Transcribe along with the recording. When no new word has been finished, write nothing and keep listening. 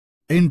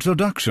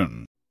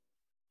Introduction.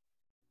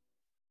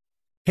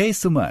 Hey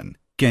Suman,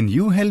 can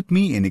you help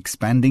me in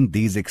expanding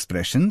these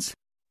expressions?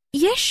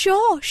 Yes,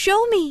 sure.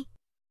 Show me.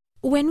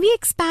 When we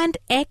expand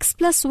x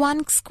plus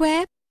 1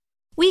 square,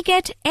 we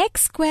get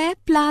x square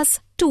plus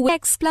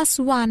 2x plus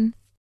 1.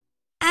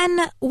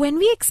 And when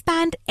we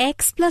expand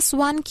x plus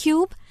 1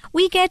 cube,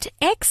 we get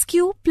x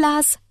cube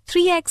plus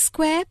 3x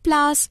square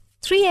plus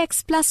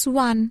 3x plus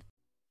 1.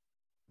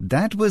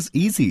 That was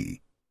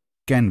easy.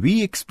 Can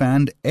we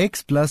expand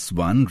x plus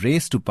 1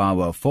 raised to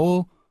power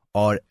 4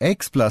 or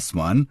x plus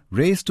 1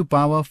 raised to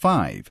power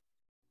 5?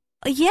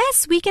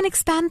 Yes, we can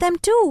expand them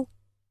too.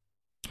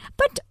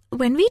 But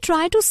when we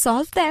try to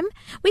solve them,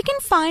 we can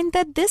find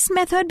that this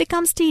method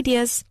becomes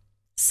tedious.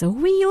 So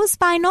we use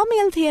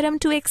binomial theorem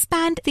to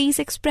expand these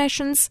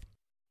expressions.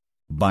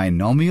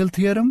 Binomial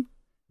theorem?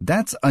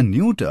 That's a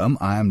new term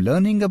I am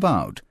learning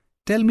about.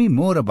 Tell me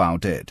more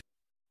about it.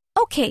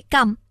 Okay,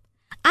 come.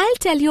 I'll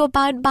tell you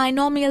about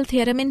binomial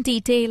theorem in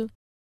detail.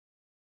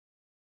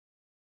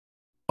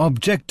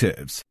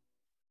 Objectives.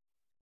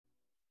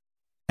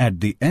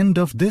 At the end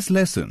of this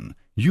lesson,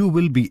 you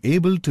will be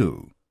able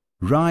to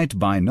write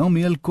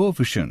binomial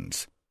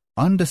coefficients,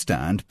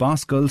 understand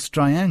Pascal's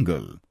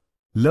triangle,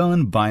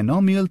 learn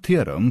binomial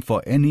theorem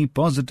for any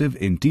positive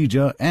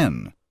integer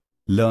n,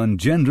 learn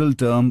general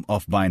term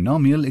of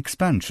binomial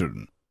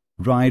expansion,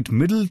 write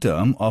middle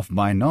term of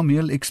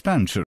binomial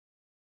expansion.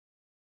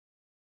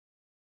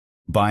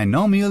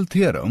 Binomial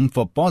theorem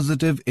for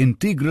positive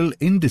integral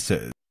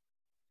indices.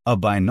 A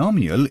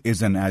binomial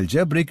is an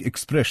algebraic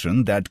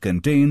expression that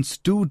contains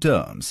two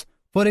terms.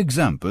 For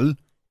example,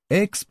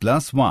 x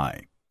plus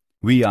y.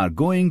 We are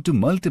going to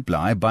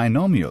multiply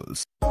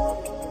binomials.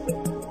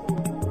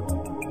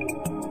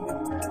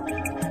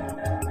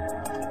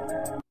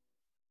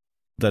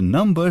 The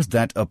numbers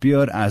that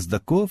appear as the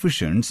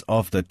coefficients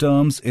of the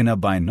terms in a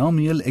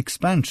binomial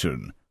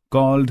expansion,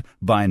 called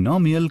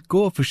binomial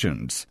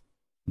coefficients.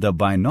 The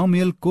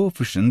binomial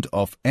coefficient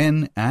of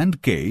n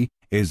and k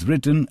is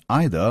written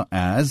either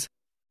as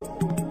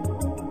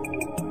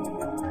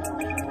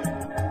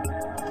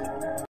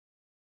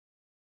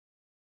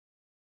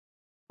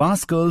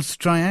Pascal's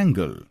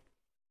triangle.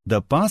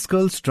 The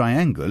Pascal's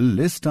triangle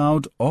lists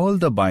out all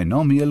the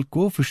binomial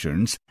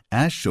coefficients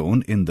as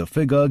shown in the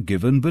figure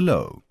given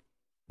below.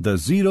 The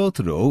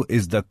zeroth row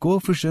is the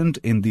coefficient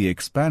in the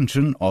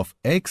expansion of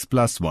x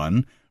plus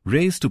 1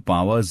 raised to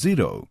power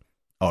 0,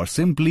 or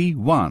simply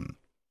 1.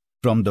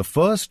 From the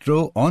first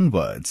row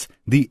onwards,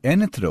 the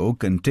nth row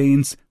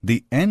contains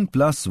the n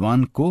plus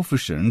 1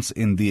 coefficients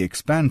in the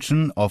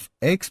expansion of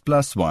x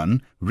plus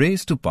 1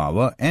 raised to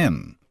power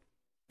n.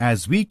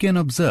 As we can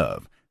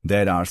observe,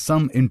 there are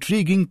some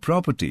intriguing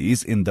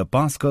properties in the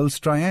Pascal's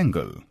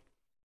triangle.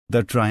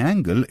 The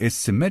triangle is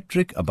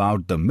symmetric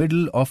about the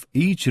middle of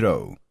each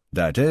row,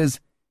 that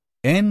is,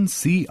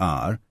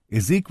 NCR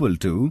is equal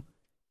to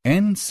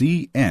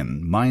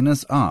NCN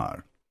minus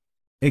R.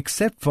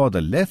 Except for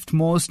the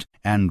leftmost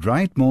and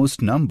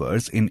rightmost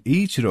numbers in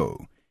each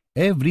row,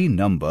 every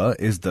number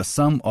is the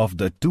sum of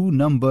the two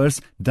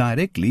numbers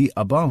directly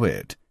above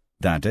it,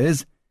 that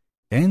is,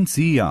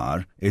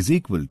 NCR is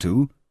equal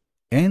to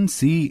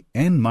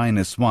NCN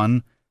minus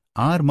 1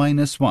 R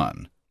minus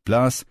 1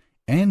 plus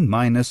N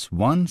minus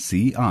 1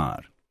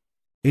 CR.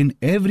 In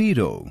every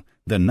row,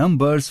 the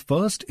numbers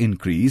first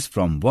increase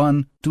from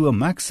 1 to a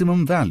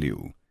maximum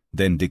value,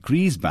 then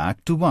decrease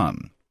back to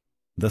 1.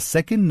 The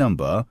second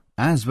number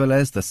as well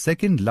as the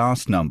second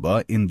last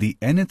number in the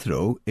nth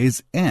row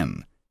is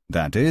n,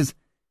 that is,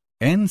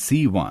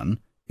 NC1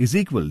 is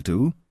equal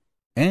to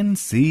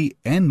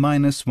NCN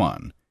minus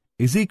 1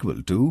 is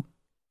equal to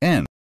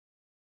n.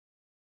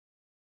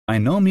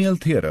 Binomial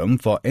theorem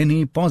for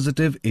any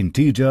positive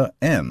integer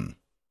n.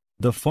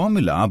 The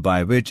formula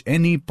by which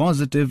any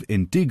positive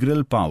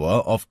integral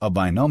power of a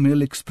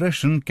binomial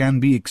expression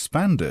can be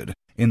expanded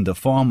in the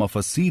form of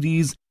a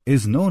series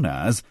is known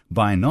as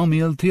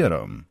binomial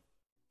theorem.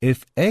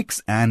 If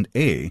x and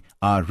a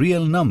are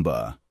real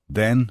number,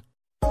 then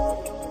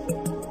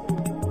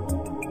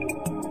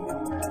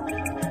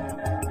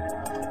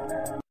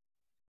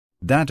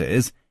that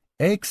is,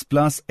 x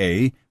plus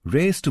a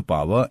raised to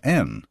power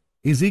n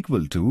is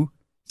equal to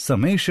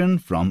summation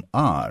from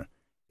r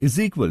is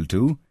equal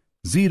to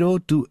 0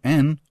 to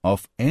n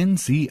of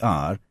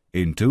NCR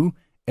into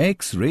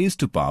x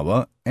raised to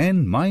power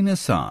n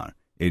minus r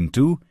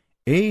into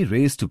a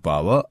raised to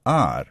power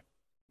r.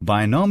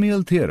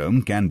 Binomial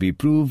theorem can be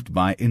proved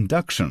by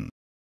induction.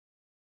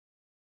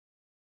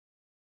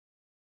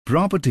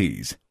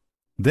 Properties.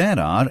 There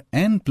are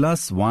n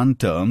plus 1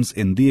 terms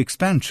in the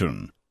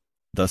expansion.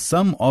 The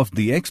sum of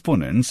the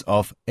exponents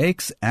of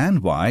x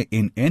and y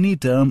in any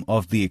term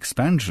of the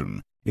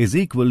expansion is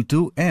equal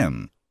to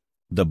n.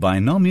 The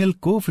binomial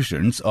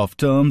coefficients of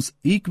terms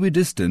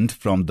equidistant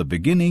from the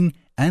beginning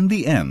and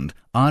the end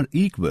are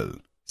equal,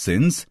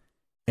 since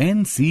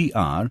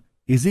NCR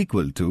is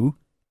equal to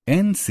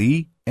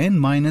NCN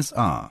minus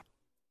r.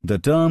 The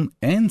term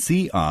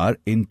NCR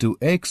into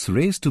x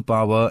raised to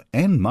power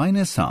n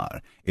minus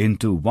r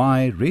into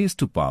y raised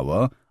to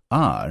power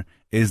r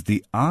is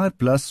the r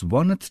plus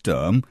 1th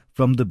term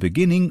from the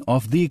beginning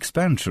of the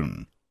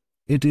expansion.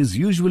 It is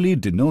usually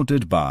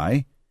denoted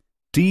by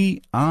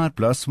tr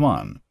plus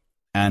 1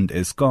 and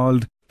is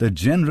called the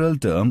general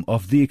term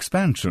of the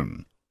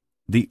expansion.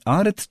 The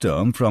rth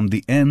term from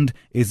the end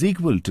is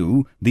equal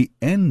to the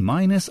n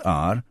minus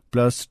r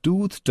plus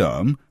 2th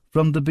term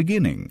from the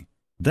beginning,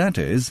 that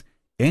is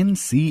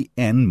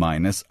ncn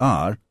minus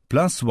r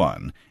plus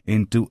 1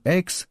 into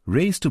x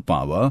raised to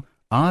power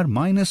r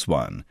minus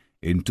 1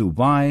 into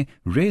y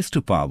raised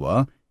to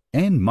power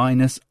n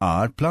minus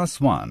r plus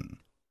 1.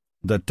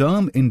 The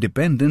term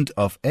independent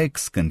of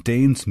x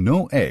contains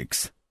no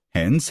x,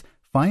 hence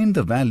find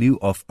the value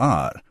of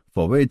r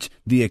for which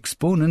the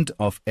exponent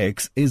of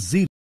x is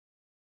 0.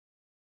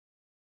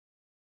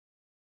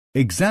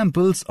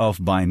 Examples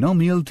of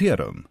binomial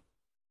theorem.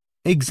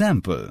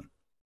 Example: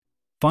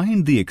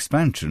 find the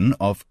expansion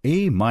of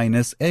a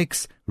minus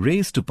x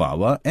raised to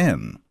power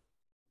n.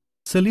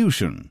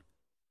 Solution: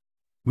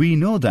 we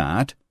know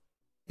that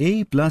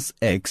a plus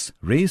x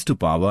raised to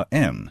power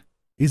n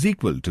is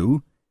equal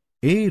to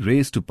a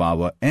raised to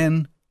power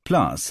n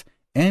plus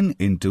n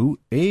into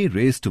a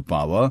raised to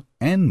power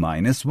n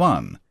minus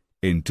 1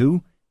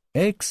 into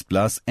x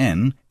plus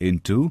n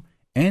into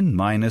n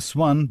minus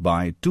 1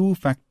 by 2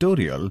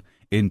 factorial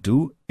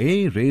into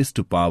a raised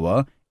to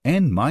power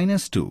n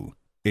minus 2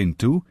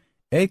 into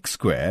x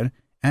square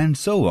and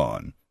so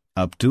on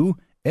up to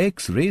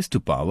x raised to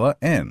power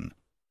n.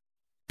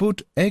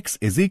 Put x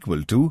is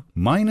equal to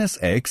minus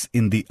x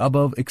in the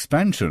above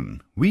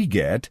expansion. We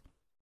get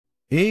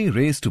a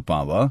raised to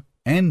power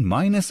n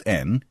minus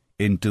n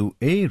into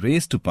a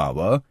raised to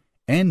power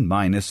n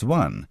minus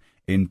 1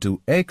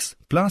 into x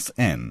plus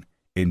n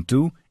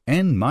into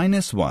n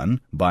minus 1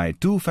 by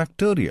 2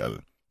 factorial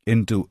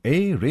into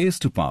a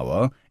raised to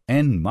power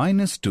n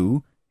minus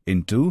 2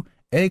 into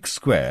x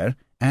square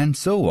and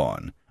so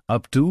on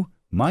up to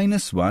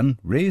minus 1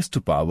 raised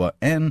to power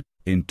n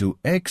into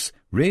x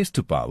raised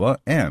to power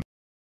n.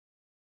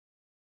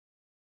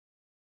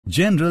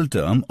 General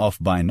term of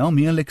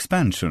binomial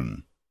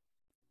expansion.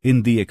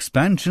 In the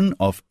expansion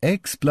of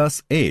x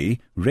plus a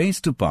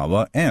raised to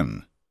power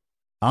n,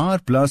 r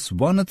plus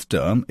 1th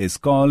term is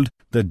called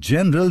the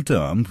general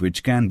term,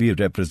 which can be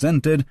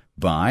represented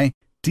by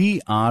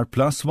tr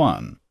plus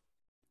 1.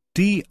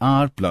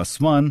 Tr plus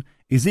 1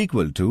 is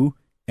equal to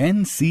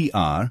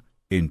ncr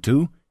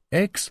into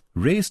x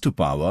raised to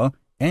power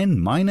n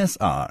minus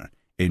r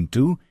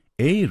into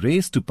a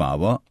raised to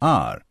power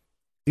r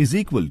is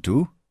equal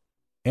to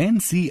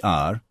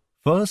ncr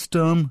first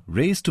term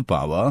raised to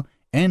power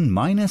n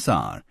minus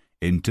r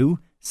into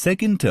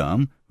second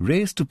term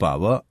raised to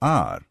power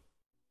r.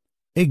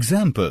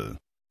 Example: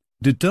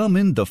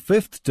 determine the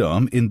 5th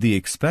term in the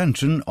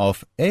expansion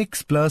of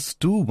x plus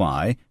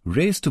 2y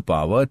raised to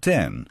power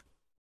 10.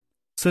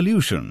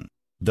 Solution: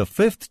 the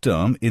 5th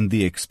term in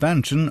the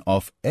expansion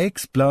of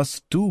x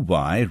plus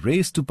 2y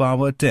raised to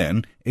power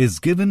 10 is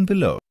given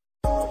below.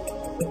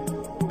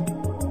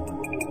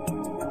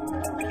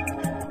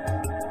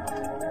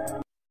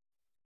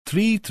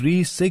 Three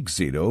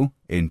 360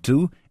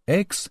 into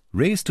x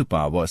raised to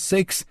power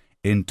 6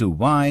 into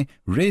y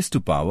raised to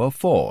power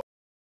 4.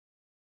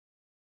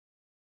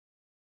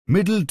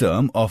 Middle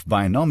term of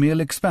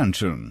binomial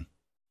expansion.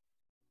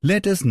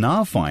 Let us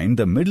now find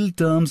the middle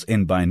terms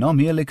in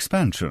binomial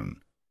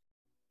expansion.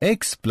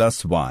 X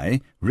plus y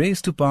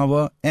raised to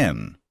power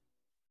n.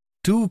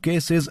 Two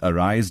cases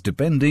arise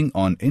depending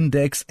on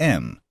index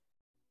n.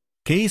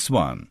 Case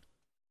 1.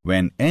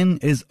 When n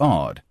is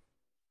odd.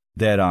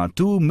 There are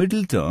two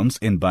middle terms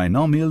in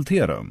binomial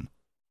theorem,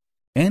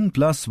 n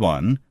plus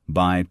 1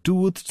 by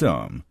 2th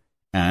term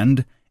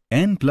and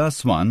n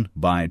plus 1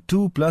 by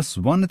 2 plus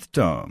 1th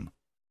term.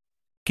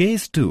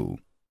 Case 2.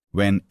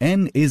 When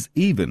n is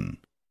even.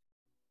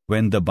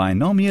 When the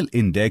binomial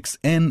index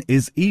n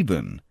is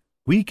even,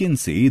 we can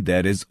see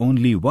there is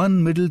only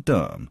one middle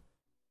term,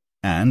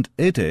 and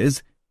it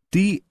is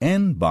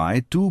tn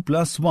by 2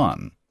 plus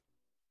 1.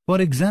 For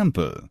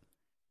example,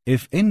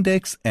 if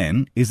index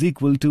n is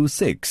equal to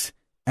 6,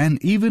 an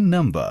even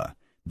number,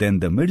 then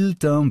the middle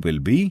term will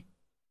be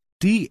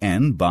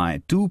tn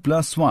by 2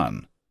 plus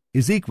 1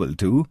 is equal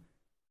to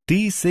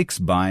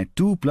t6 by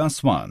 2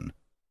 plus 1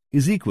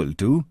 is equal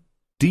to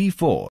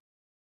t4.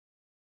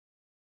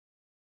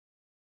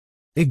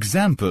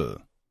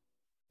 Example: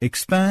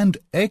 expand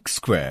x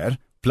square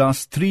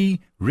plus 3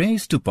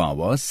 raised to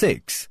power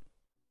 6.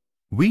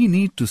 We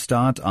need to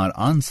start our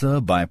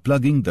answer by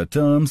plugging the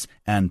terms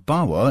and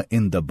power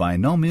in the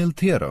binomial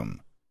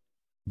theorem.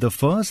 The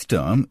first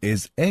term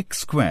is x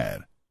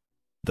square,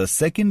 the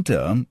second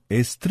term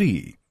is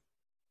 3,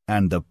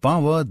 and the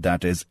power,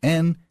 that is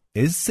n,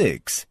 is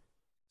 6.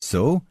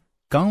 So,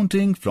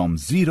 counting from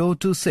 0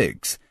 to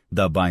 6,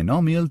 the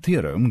binomial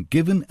theorem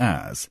given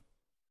as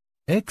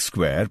x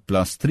square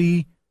plus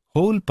 3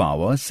 whole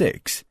power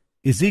 6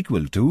 is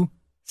equal to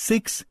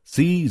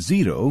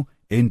 6c0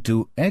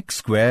 into x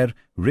square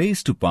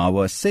raised to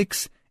power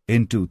 6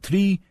 into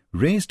 3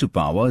 raised to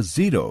power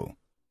 0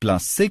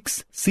 plus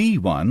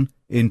 6c1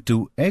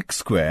 into x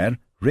square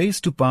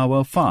raised to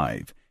power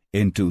 5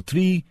 into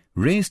 3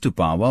 raised to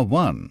power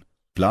 1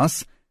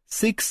 plus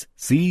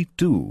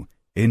 6c2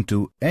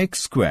 into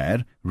x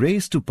square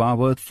raised to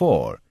power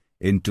 4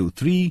 into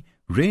 3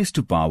 raised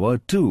to power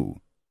 2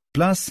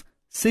 plus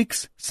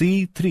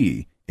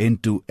 6c3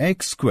 into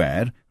x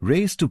square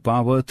raised to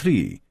power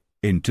 3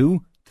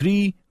 into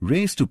 3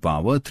 raised to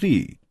power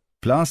 3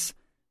 plus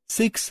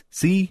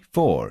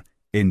 6c4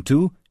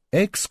 into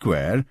x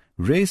square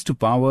raised to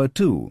power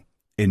 2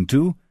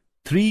 into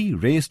 3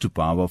 raised to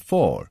power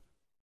 4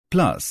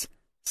 plus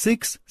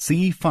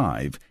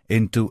 6c5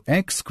 into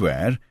x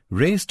square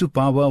raised to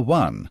power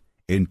 1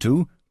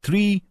 into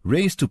 3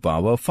 raised to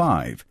power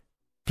 5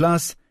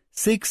 plus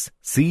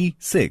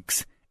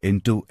 6c6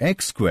 into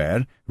x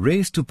square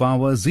raised to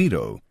power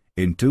 0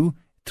 into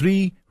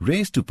 3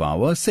 raised to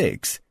power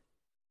 6.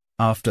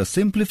 After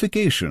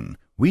simplification,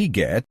 we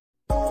get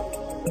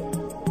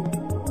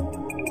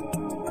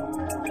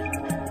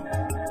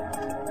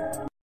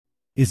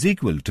is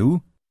equal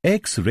to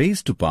x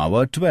raised to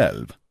power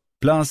 12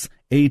 plus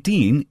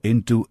 18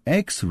 into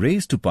x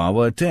raised to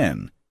power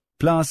 10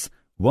 plus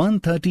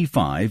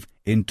 135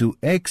 into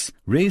x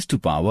raised to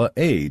power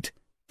 8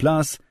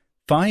 plus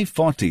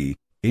 540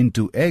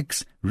 into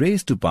x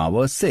raised to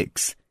power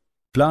 6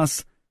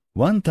 plus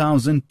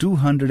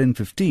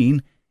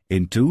 1215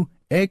 into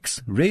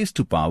x raised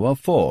to power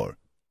 4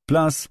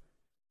 plus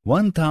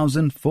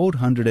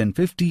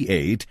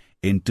 1458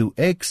 into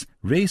x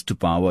raised to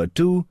power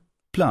 2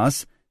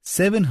 plus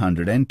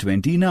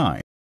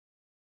 729.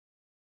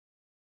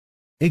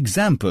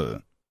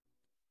 Example: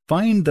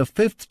 find the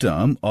fifth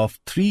term of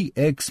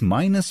 3x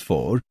minus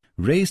 4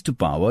 raised to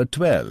power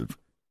 12.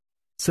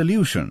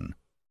 Solution: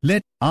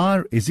 let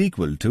r is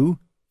equal to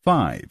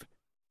 5,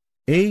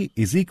 a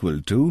is equal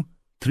to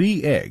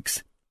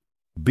 3x,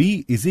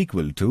 b is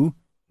equal to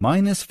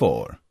minus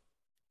 4,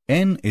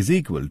 n is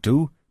equal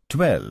to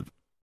 12.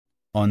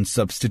 On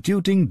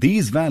substituting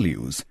these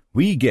values,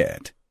 we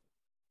get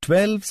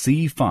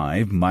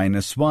 12c5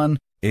 minus 1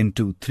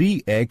 into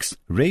 3x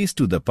raised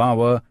to the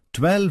power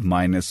 12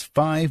 minus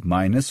 5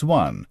 minus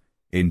 1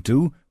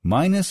 into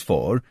minus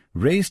 4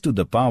 raised to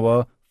the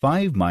power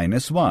 5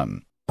 minus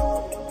 1.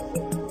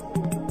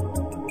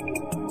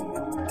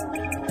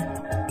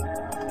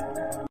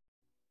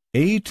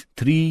 Eight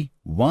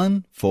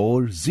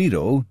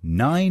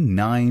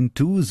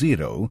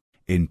 3140920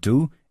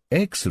 into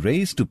x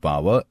raised to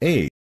power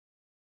 8.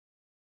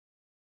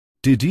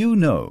 Did you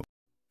know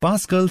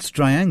Pascal's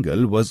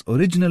triangle was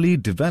originally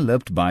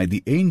developed by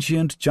the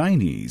ancient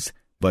Chinese,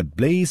 but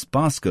Blaise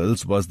Pascal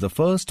was the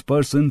first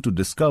person to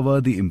discover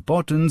the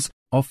importance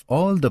of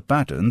all the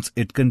patterns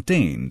it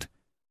contained.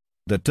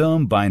 The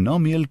term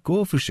binomial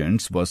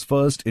coefficients was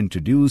first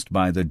introduced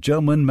by the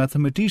German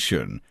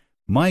mathematician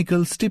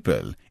Michael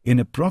Stippel in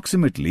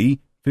approximately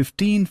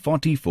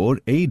 1544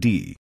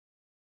 AD.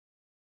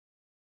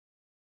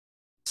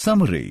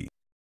 Summary.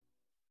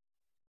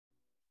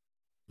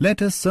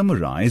 Let us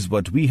summarize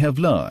what we have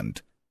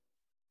learned.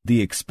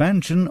 The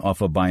expansion of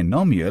a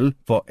binomial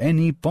for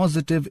any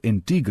positive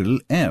integral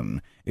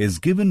n is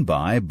given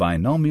by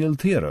binomial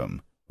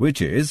theorem,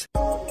 which is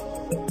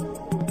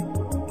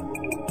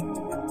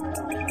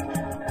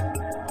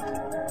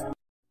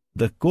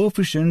the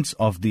coefficients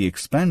of the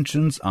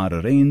expansions are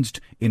arranged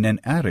in an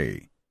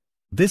array.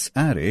 This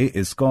array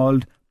is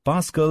called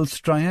Pascal's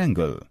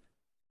triangle.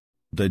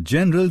 The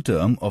general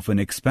term of an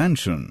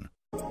expansion.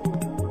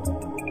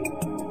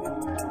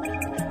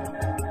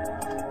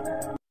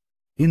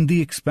 In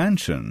the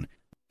expansion,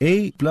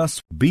 a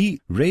plus b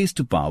raised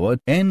to power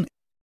n,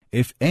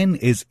 if n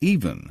is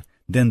even,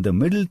 then the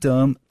middle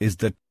term is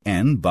the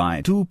n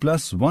by 2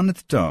 plus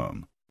 1th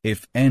term.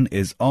 If n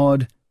is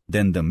odd,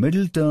 then the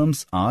middle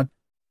terms are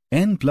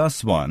n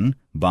plus 1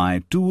 by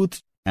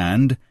 2th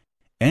and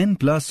n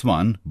plus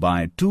 1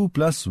 by 2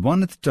 plus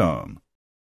 1th term.